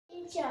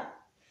Ćao!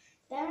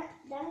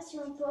 Danas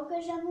vam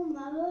pokažemo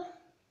malo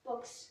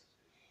boks.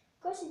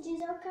 Ko si ti,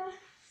 Zorka?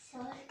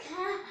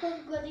 Zorka.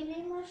 Koliko godina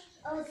imaš?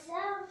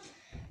 8.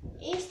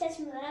 I šta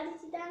ćemo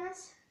raditi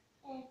danas?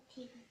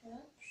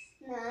 Kickbox.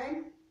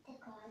 Nein.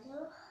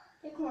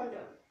 Taekwondo.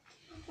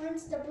 On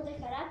će da bude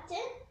karate,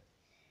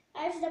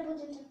 a ja ću da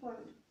budem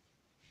taekwondo.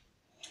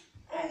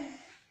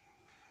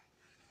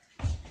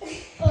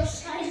 O,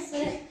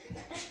 šajse!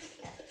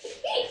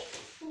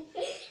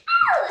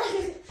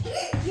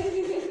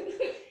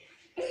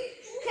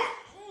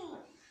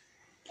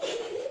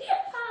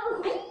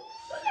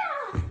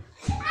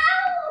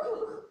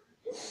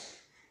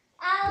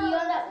 I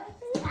onda...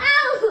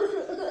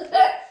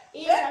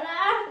 I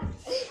sada...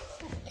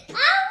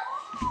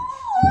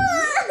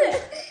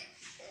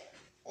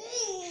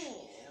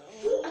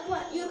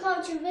 Io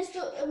calcio il vesto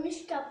e mi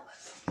scappo.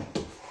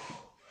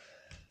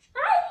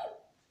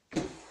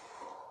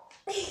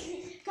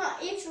 No,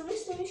 io c'ho il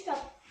vesto e mi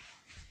scappo.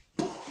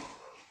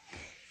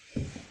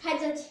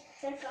 Hajde,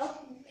 Zorka,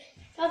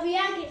 Fabi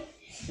anche.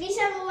 Mi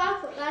siamo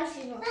ovako,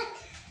 lažimo.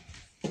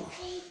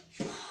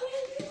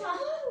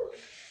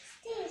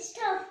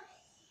 Stop.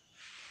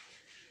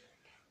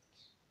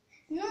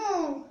 No,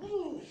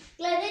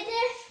 gledajte,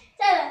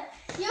 sada,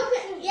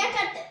 ja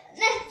kad,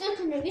 ne,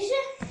 Zorka ne više,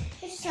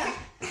 još sam.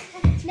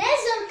 Ne,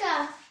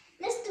 Zorka,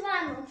 ne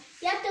stvarno,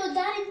 ja te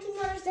udarim, ti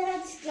moraš da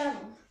radiš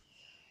stvarno.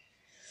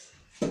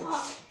 Što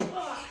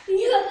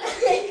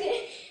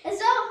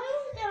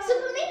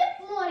pominje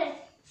more?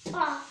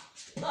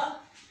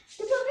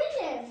 Što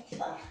pominje?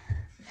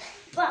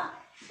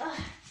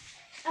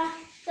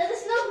 Sada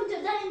s nogu te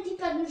udarim, ti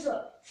padneš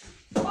dole.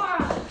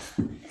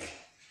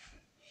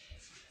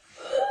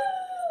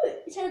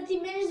 Sada ti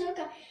meni,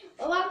 Zorka,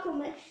 ovako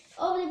me,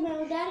 ovdje me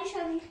udariš,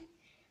 ali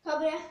kao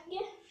branje.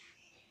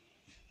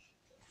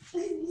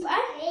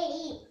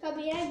 Kao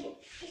branje.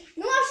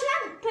 No,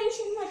 šan, pa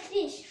išem na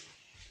triš.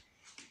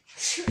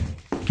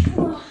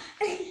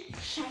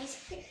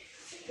 Šajse.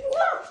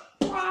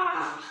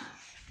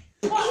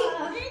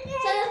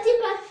 Sada ti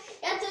pa,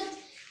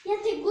 ja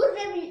te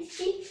gurnem i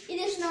ti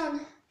ideš na ono.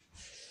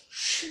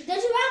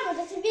 Dođi vamo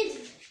da te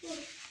vidim.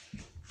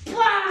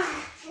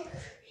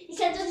 I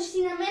sad dođeš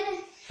ti na mene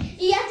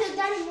i ja te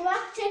udarim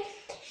ovako, ček,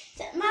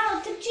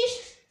 malo trčiš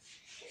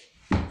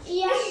i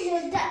ja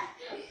te udarim.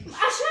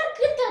 A šar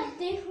krta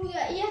dehu,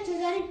 ja te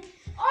udarim.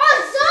 O,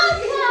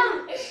 Zorka!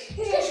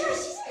 Šta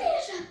si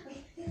smiješan?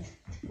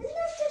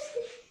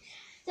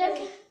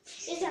 Zorka,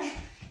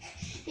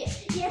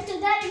 ja te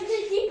udarim,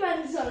 ti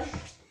padneš dole.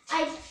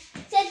 Ajde,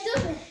 sad tu,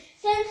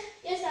 sad,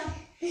 još sam.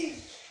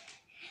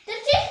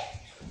 Trči!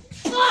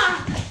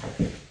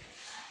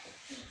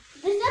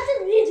 Da znate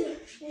vidu.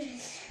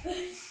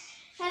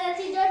 Sada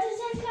ti dođe,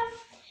 Zorka,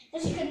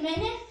 dođi kod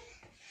mene.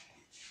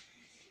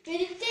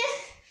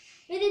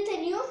 Vidite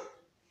nju?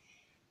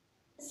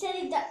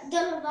 Sedi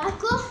dole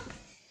ovako.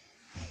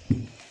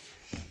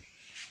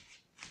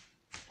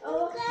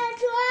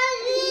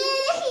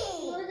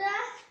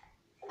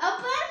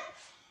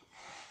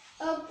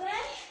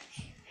 Open.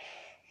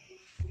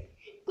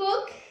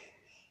 Guck.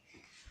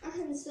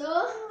 Machen so.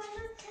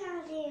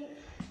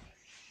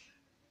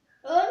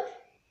 Und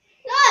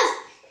los!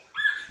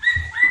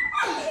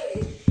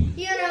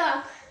 I onda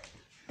ovako.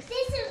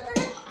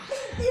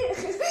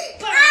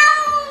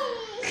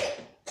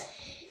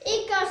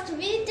 I kao što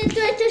vidite, to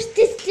je to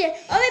što ste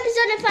ove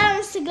epizode, hvala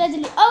vam što ste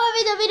gledali ovo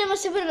video, vidimo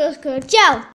se vrlo uskoro. Ćao!